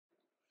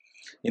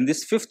In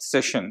this fifth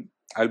session,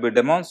 I will be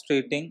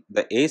demonstrating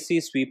the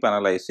AC sweep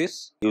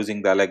analysis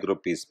using the Allegro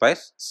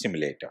PSPICE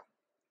simulator.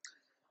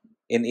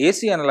 In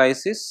AC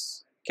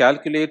analysis,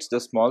 calculates the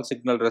small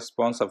signal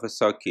response of a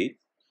circuit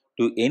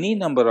to any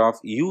number of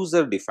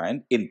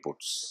user-defined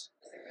inputs.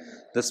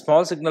 The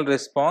small signal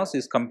response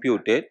is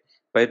computed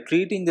by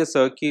treating the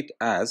circuit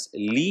as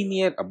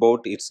linear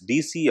about its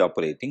DC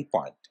operating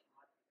point.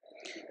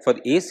 For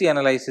AC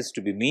analysis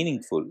to be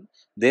meaningful,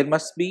 there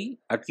must be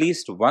at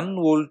least one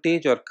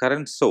voltage or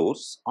current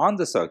source on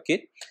the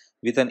circuit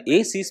with an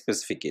AC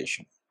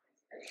specification.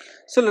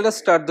 So let us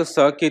start the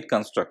circuit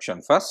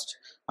construction first.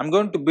 I am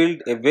going to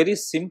build a very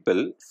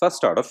simple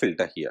first order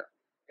filter here.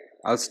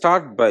 I will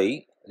start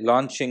by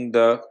launching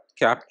the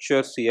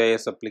Capture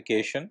CIS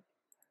application.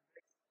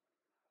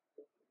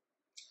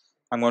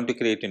 I am going to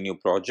create a new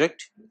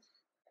project.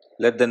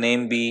 Let the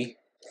name be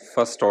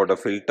first order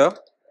filter.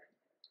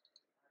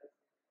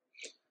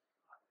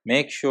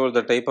 Make sure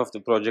the type of the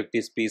project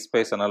is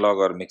PSPICE analog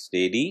or mixed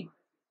AD.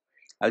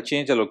 I'll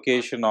change the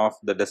location of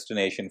the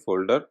destination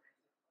folder.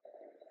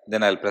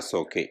 Then I'll press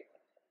OK.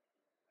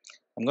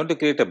 I'm going to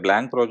create a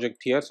blank project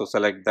here, so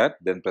select that,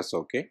 then press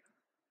OK.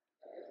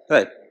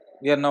 Right,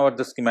 we are now at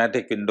the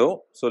schematic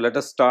window. So let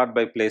us start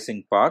by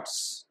placing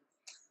parts.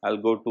 I'll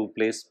go to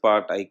place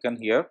part icon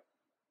here.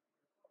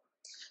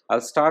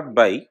 I'll start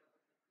by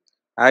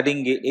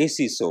adding a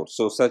AC source.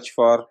 So search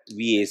for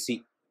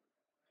VAC.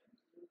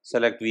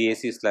 Select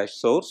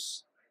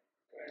VAC/source.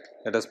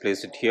 Let us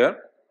place it here.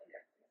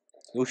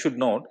 You should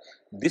note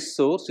this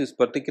source is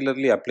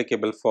particularly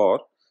applicable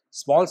for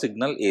small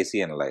signal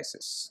AC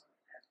analysis.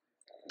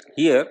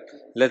 Here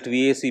let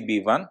VAC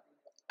be 1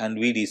 and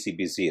VDC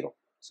be 0.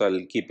 So I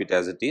will keep it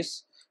as it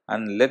is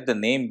and let the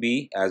name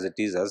be as it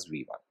is as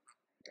V1.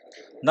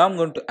 Now I am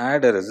going to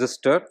add a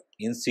resistor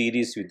in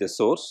series with the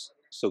source.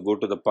 So go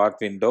to the part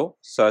window,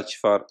 search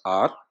for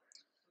R,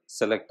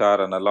 select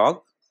R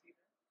analog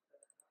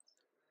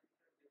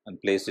and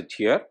place it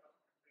here.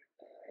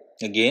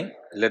 Again,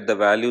 let the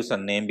values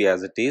and name be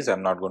as it is. I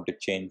am not going to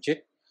change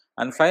it.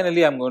 And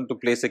finally, I am going to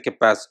place a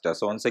capacitor.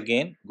 So once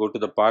again, go to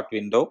the part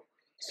window,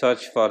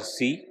 search for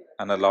C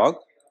analog,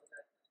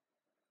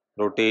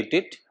 rotate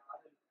it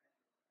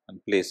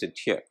and place it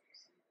here.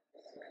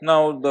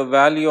 Now the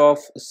value of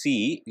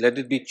C, let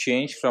it be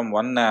changed from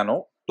 1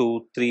 nano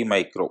to 3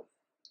 micro.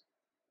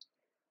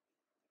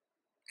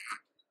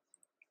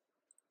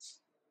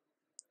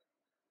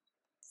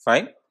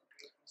 Fine.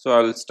 So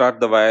I will start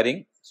the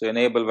wiring. So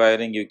enable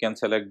wiring, you can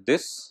select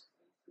this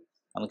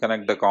and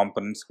connect the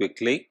components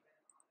quickly.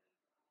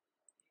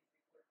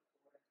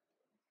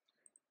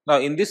 Now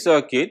in this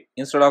circuit,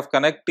 instead of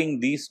connecting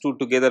these two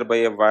together by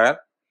a wire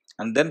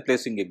and then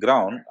placing a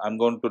ground, I am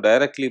going to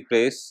directly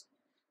place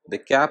the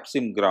cap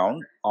sim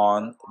ground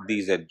on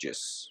these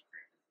edges.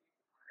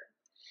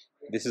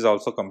 This is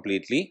also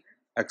completely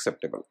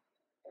acceptable.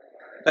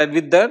 Right,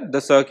 with that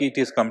the circuit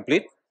is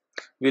complete.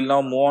 We will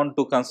now move on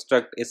to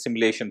construct a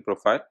simulation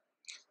profile.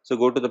 So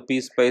go to the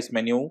PSPICE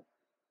menu,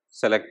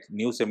 select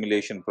new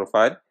simulation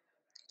profile,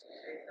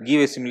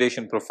 give a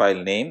simulation profile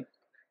name.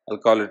 I'll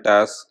call it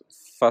as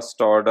first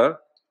order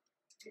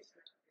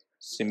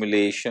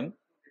simulation,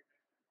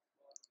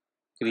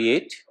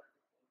 create.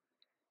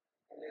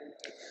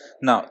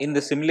 Now in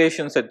the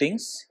simulation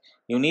settings,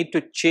 you need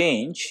to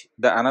change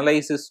the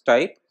analysis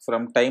type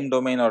from time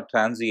domain or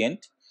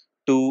transient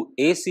to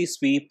AC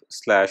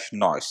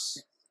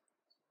sweep/noise.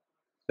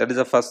 That is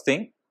the first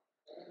thing.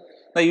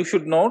 Now you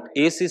should note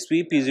AC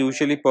sweep is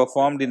usually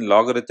performed in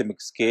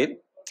logarithmic scale,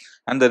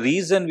 and the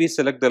reason we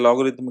select the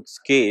logarithmic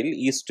scale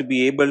is to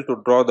be able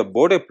to draw the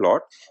Bode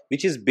plot,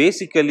 which is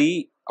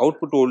basically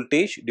output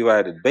voltage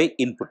divided by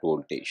input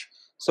voltage.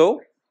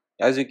 So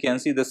as you can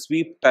see, the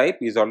sweep type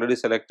is already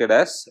selected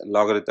as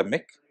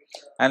logarithmic,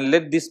 and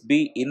let this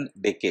be in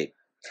decade.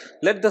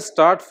 Let the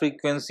start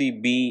frequency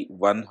be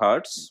 1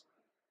 Hz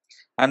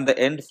and the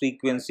end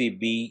frequency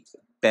be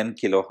 10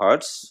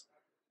 kilohertz.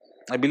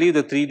 I believe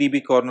the 3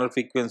 dB corner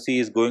frequency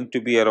is going to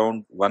be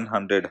around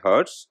 100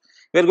 Hz.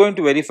 We are going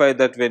to verify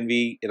that when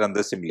we run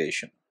the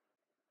simulation.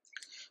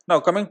 Now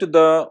coming to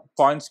the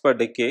points per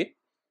decade,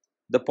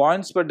 the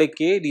points per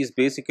decade is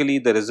basically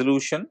the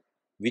resolution,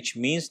 which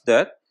means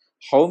that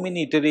how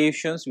many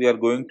iterations we are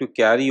going to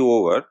carry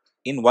over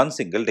in one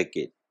single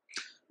decade.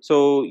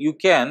 So you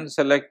can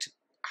select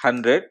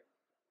 100,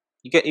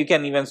 you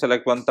can even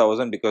select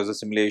 1000 because the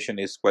simulation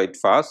is quite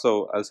fast.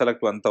 So I'll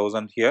select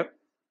 1000 here.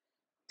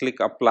 Click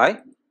apply,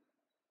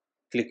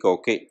 click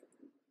OK.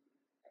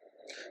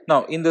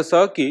 Now in the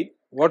circuit,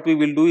 what we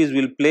will do is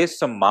we will place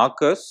some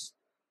markers,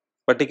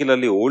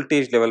 particularly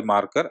voltage level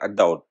marker at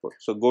the output.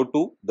 So go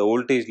to the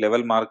voltage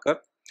level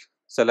marker,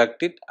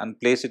 select it and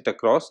place it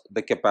across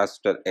the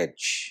capacitor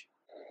edge.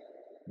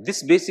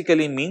 This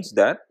basically means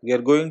that we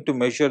are going to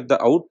measure the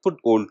output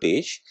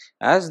voltage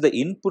as the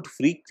input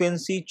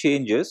frequency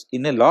changes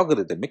in a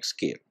logarithmic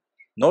scale.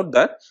 Note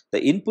that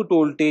the input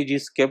voltage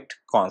is kept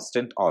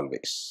constant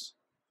always.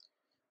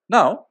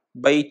 Now,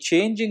 by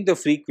changing the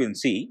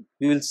frequency,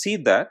 we will see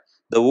that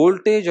the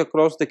voltage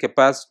across the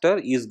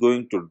capacitor is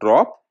going to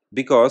drop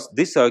because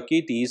this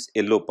circuit is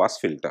a low pass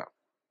filter.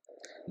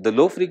 The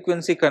low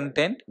frequency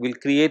content will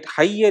create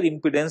higher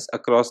impedance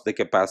across the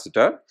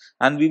capacitor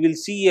and we will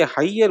see a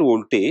higher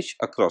voltage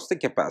across the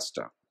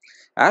capacitor.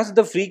 As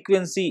the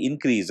frequency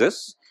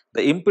increases,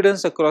 the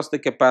impedance across the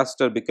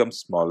capacitor becomes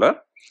smaller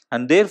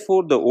and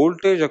therefore the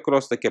voltage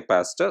across the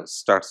capacitor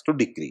starts to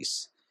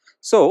decrease.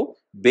 So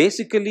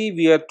basically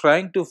we are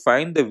trying to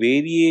find the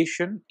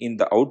variation in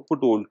the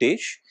output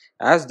voltage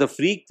as the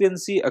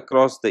frequency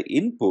across the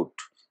input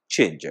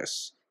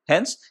changes.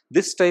 Hence,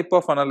 this type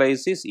of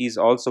analysis is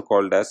also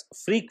called as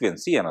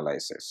frequency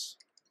analysis.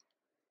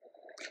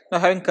 Now,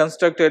 having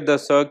constructed the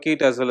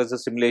circuit as well as the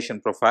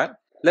simulation profile,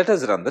 let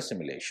us run the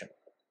simulation.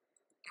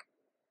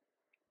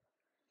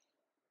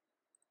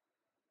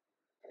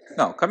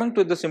 Now, coming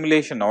to the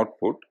simulation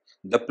output,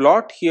 the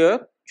plot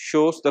here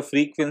shows the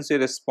frequency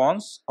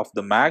response of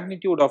the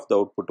magnitude of the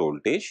output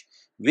voltage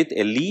with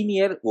a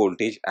linear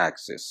voltage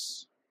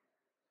axis.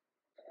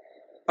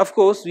 Of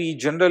course, we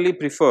generally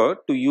prefer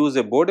to use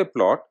a Bode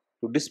plot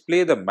to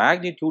display the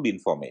magnitude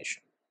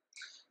information.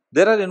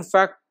 There are in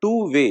fact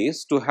two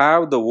ways to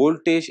have the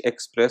voltage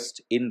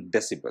expressed in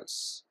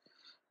decibels.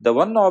 The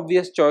one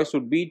obvious choice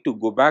would be to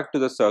go back to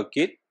the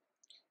circuit,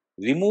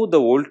 remove the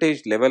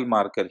voltage level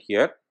marker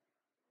here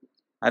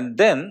and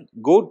then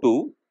go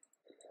to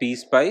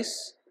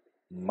PSPICE,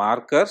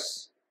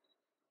 markers,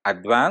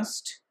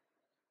 advanced,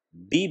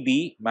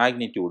 dB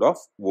magnitude of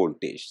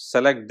voltage.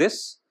 Select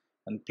this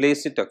and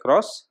place it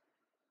across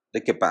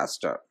the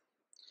capacitor.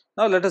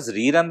 Now let us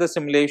rerun the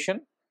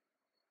simulation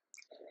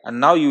and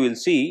now you will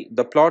see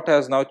the plot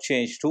has now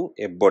changed to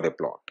a Bode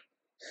plot.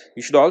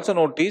 You should also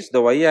notice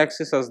the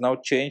y-axis has now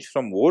changed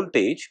from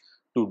voltage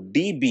to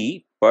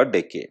dB per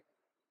decade.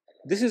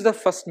 This is the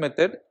first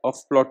method of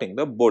plotting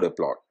the Bode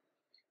plot.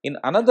 In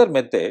another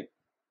method,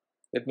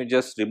 let me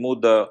just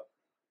remove the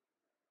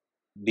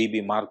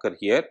dB marker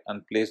here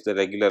and place the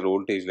regular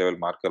voltage level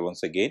marker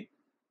once again.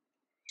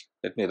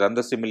 Let me run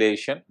the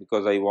simulation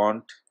because I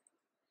want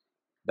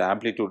the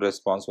amplitude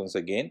response once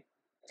again.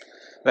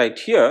 Right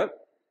here,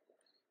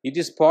 it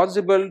is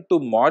possible to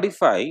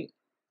modify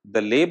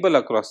the label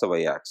across the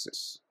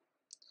y-axis.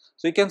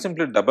 So you can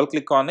simply double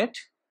click on it.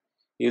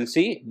 You will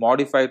see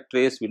modified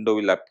trace window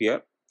will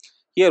appear.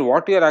 Here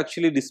what we are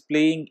actually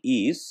displaying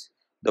is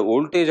the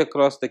voltage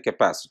across the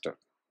capacitor.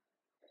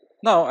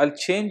 Now I'll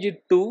change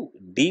it to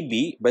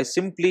dB by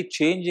simply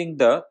changing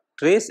the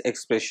trace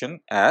expression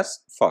as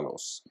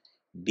follows.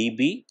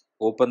 dB,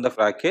 open the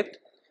bracket,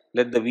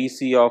 let the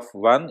Vc of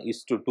 1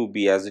 is to 2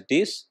 be as it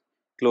is,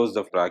 close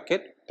the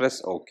bracket,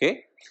 press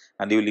OK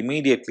and you will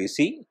immediately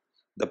see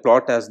the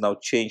plot has now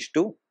changed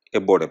to a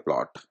Bode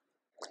plot.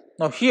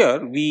 Now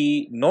here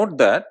we note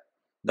that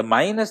the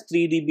minus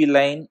 3 dB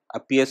line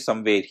appears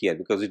somewhere here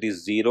because it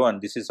is 0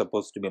 and this is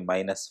supposed to be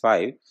minus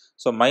 5.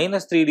 So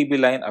minus 3 dB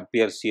line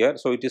appears here,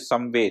 so it is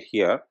somewhere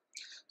here.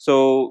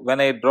 So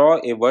when I draw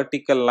a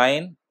vertical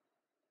line,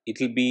 it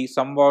will be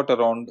somewhat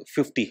around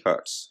 50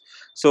 Hertz.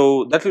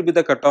 So that will be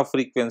the cutoff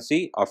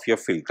frequency of your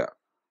filter.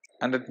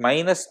 And at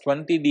minus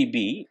 20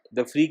 dB,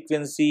 the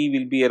frequency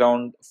will be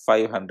around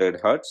 500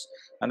 Hertz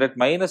and at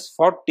minus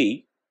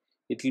 40,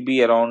 it will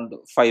be around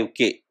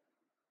 5K.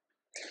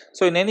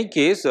 So in any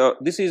case,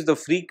 this is the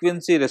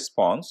frequency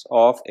response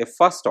of a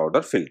first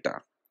order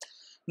filter.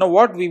 Now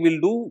what we will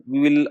do, we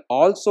will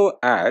also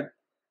add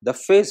the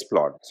phase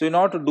plot. So in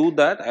order to do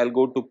that, I'll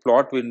go to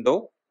plot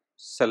window,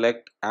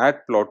 select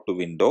add plot to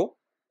window.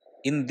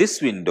 In this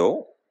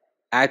window,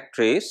 add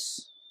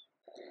trace.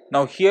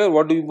 Now here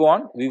what do we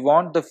want? We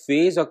want the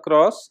phase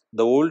across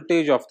the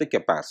voltage of the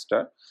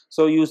capacitor.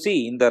 So you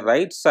see in the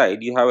right side,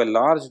 you have a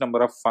large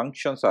number of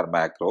functions or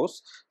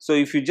macros. So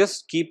if you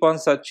just keep on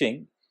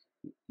searching,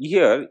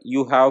 here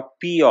you have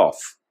P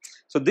off.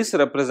 So this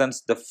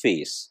represents the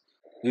phase.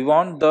 We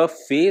want the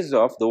phase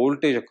of the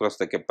voltage across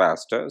the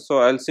capacitor. So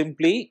I'll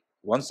simply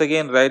once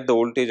again write the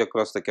voltage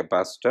across the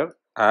capacitor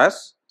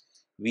as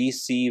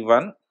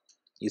Vc1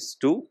 is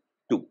to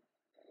 2.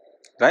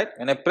 Right?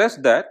 When I press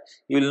that,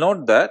 you will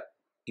note that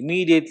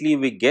immediately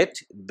we get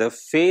the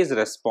phase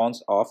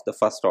response of the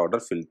first order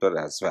filter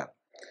as well.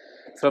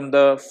 From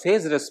the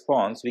phase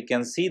response, we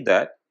can see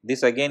that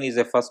this again is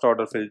a first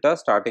order filter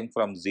starting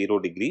from 0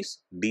 degrees,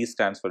 D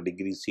stands for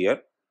degrees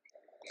here,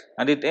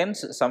 and it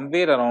ends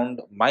somewhere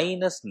around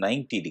minus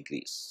 90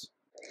 degrees.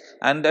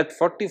 And at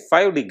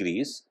 45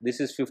 degrees, this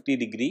is 50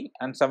 degree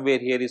and somewhere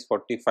here is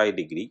 45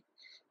 degree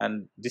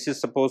and this is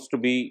supposed to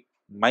be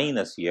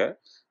minus here.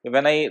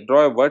 When I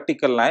draw a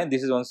vertical line,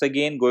 this is once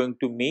again going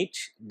to meet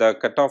the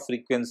cutoff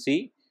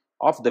frequency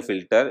of the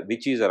filter,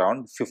 which is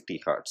around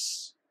 50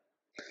 Hertz.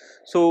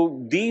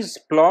 So these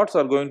plots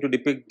are going to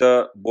depict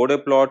the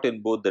Bode plot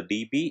in both the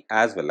dB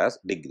as well as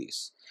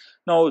degrees.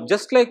 Now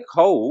just like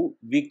how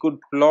we could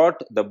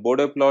plot the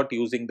Bode plot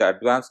using the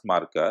advanced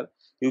marker,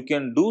 you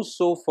can do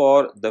so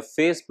for the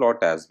phase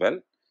plot as well.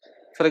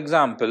 For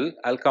example,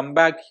 I'll come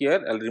back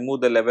here, I'll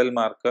remove the level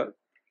marker,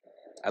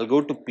 I'll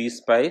go to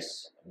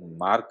PSPICE,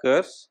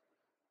 markers,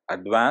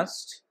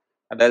 advanced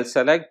and I'll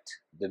select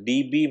the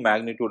dB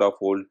magnitude of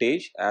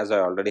voltage as I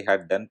already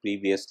had done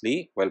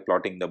previously while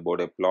plotting the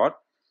Bode plot,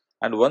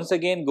 and once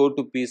again go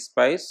to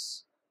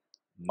PSPICE,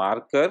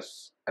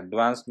 markers,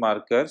 advanced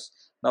markers.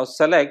 Now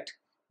select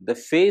the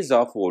phase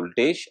of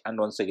voltage and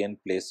once again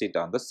place it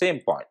on the same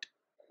point.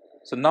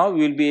 So now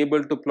we will be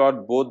able to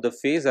plot both the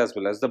phase as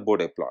well as the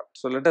Bode plot.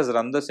 So let us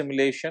run the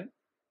simulation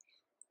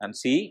and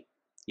see.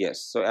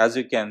 Yes, so as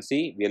you can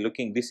see, we are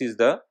looking, this is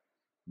the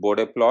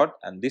Bode plot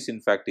and this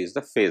in fact is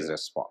the phase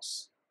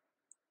response.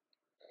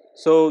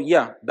 So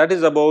yeah, that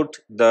is about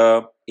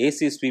the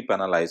AC sweep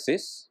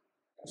analysis.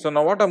 So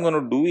now what I am going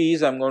to do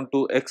is I am going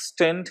to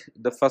extend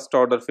the first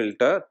order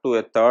filter to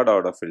a third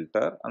order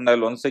filter, and I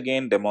will once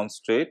again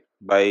demonstrate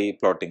by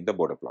plotting the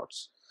Bode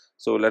plots.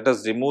 So let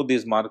us remove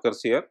these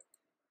markers here.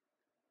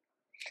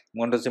 I am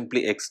going to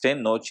simply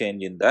extend, no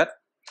change in that.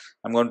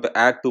 I am going to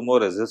add two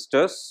more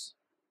resistors.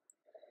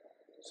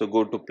 So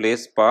go to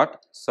place part,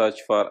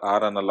 search for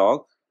R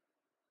analog,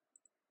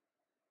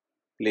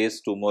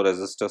 place two more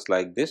resistors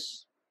like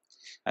this.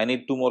 I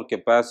need two more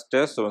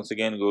capacitors, so once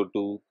again go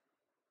to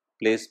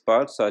place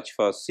part, search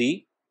for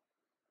C,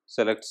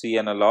 select C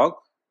analog,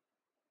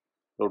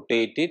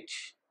 rotate it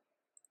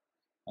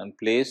and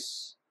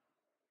place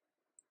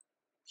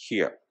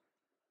here.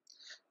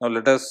 Now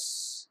let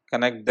us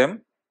connect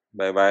them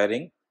by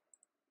wiring.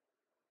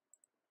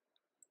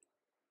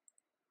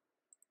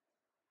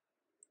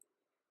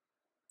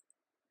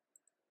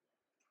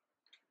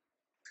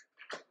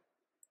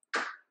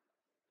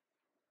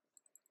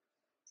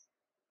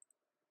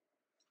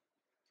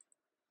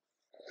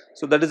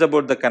 So that is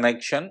about the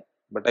connection,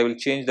 but I will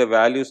change the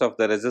values of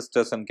the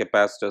resistors and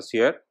capacitors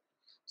here.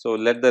 So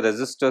let the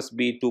resistors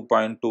be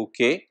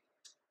 2.2K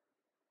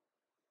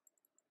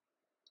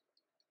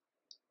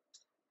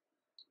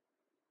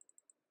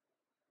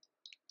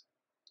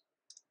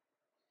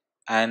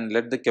and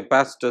let the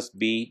capacitors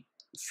be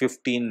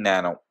 15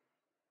 nano.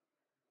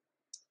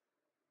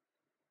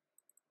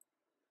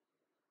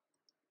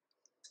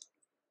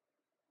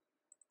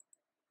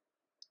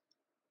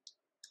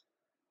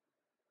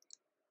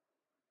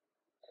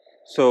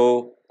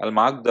 So I'll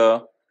mark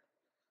the,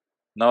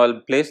 now I'll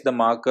place the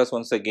markers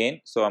once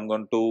again. So I'm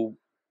going to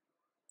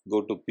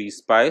go to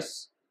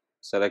PSPICE,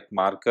 select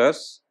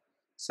markers,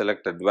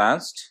 select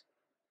advanced,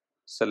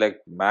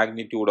 select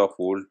magnitude of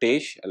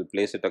voltage. I'll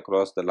place it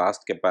across the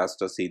last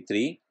capacitor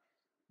C3.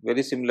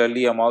 Very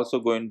similarly, I'm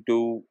also going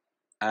to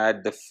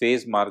add the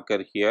phase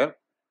marker here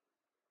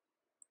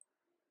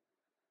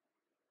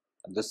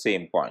at the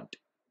same point,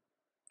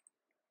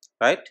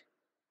 right?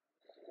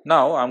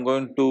 Now I'm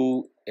going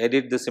to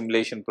edit the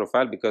simulation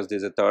profile because there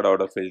is a third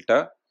order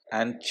filter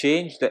and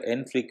change the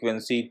N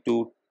frequency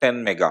to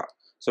 10 mega.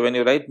 So when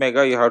you write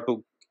mega, you have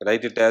to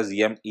write it as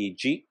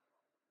MEG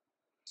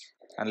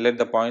and let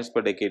the points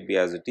per decade be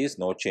as it is,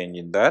 no change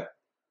in that.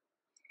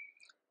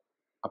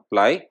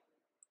 Apply,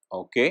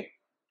 okay.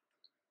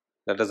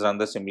 Let us run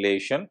the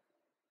simulation.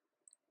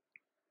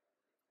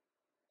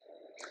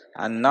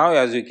 And now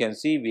as you can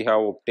see, we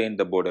have obtained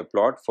the Bode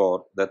plot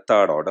for the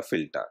third order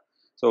filter.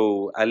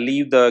 So I'll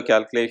leave the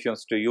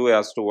calculations to you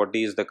as to what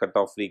is the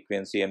cutoff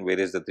frequency and where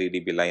is the 3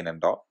 dB line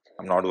and all.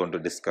 I'm not going to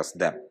discuss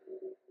them.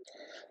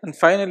 And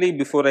finally,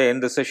 before I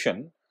end the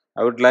session,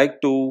 I would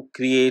like to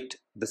create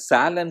the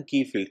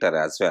Sallen-Key filter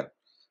as well.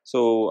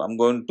 So I'm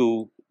going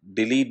to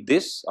delete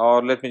this,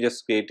 or let me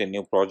just create a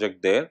new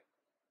project there.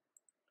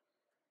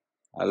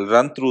 I'll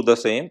run through the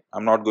same.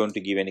 I'm not going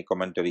to give any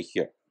commentary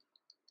here.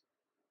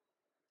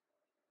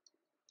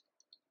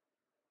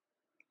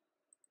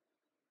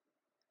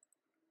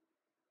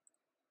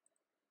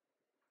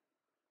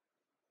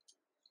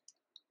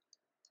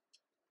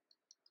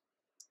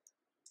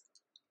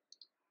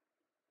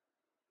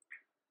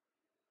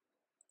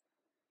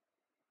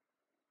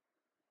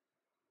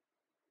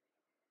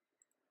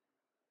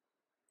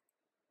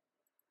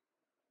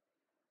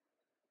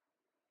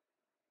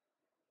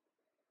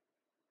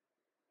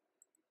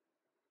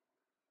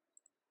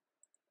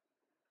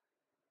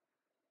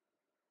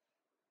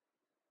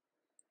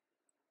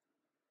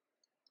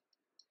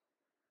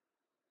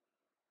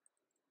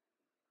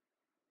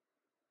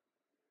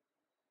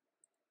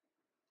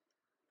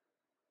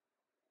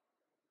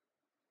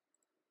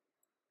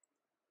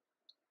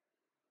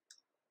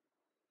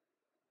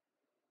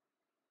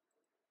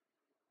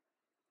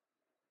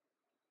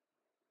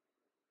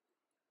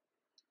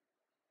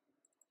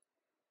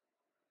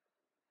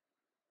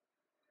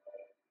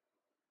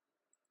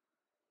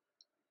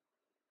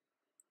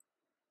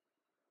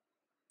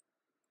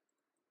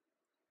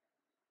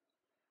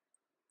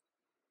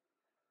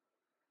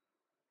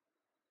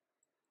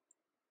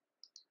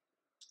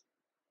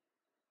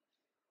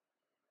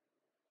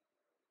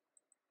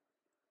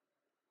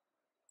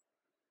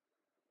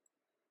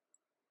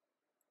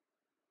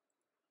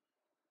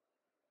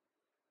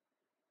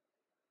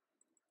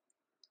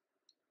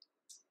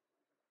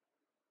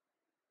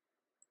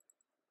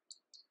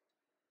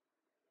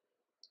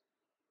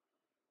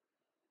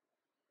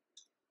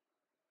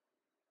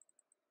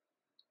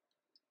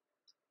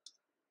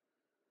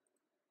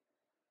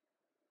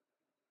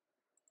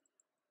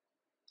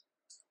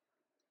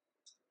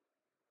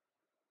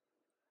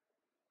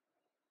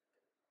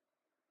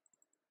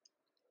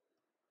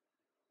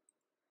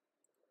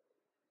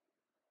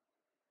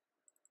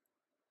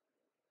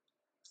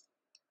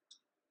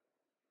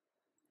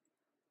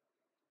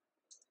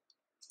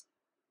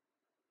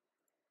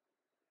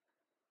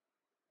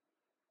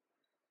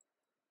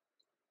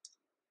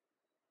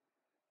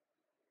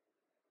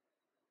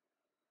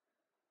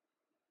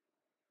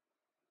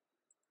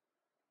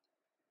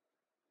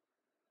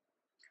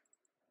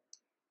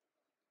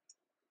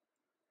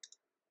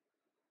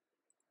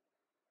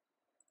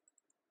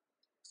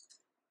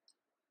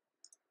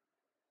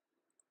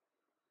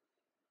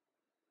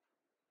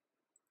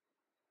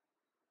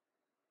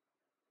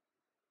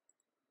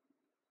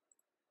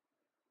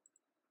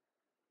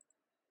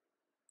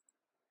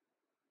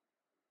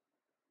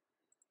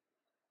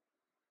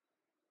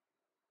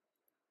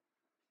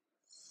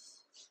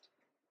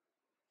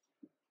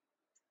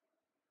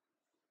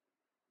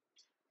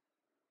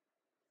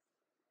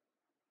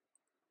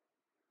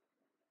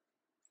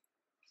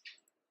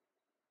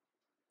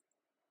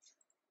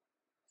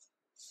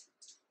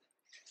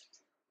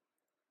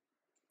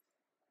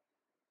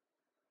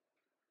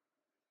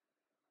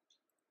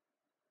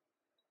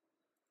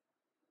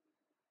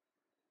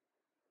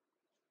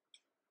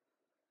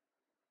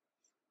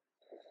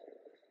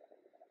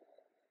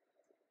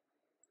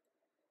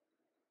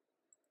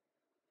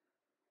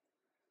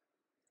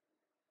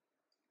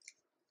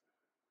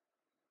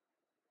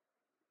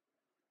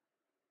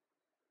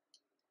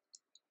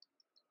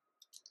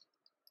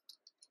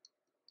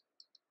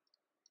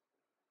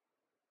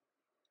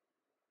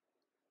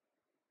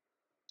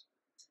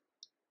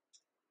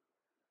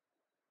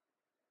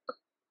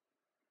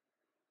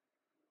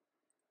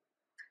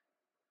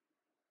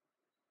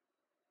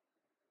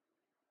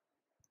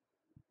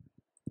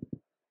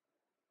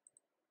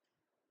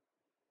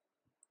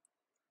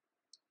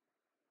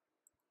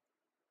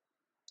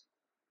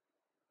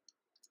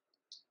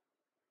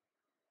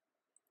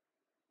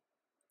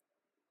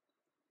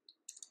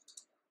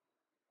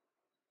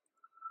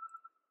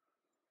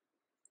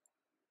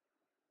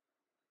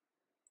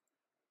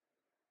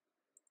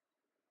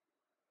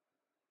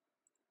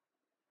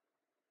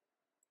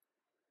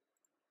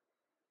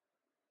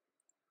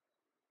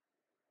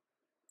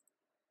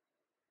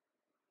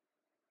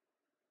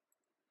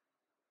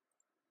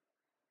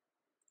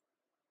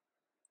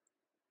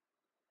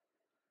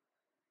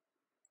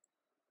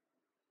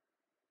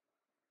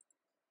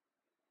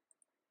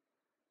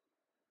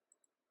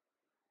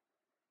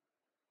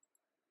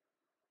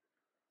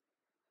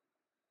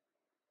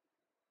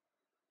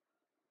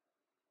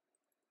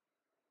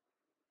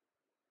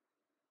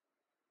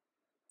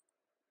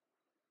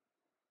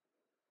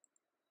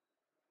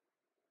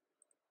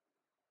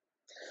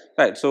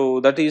 Right, so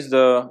that is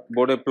the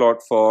border plot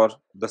for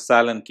the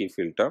Sallen-Key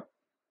filter.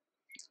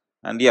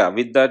 And yeah,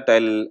 with that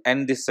I'll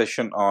end this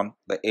session on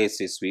the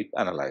AC sweep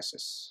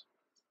analysis.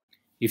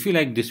 If you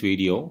like this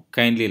video,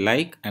 kindly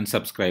like and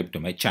subscribe to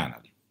my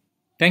channel.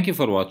 Thank you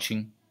for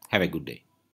watching. Have a good day.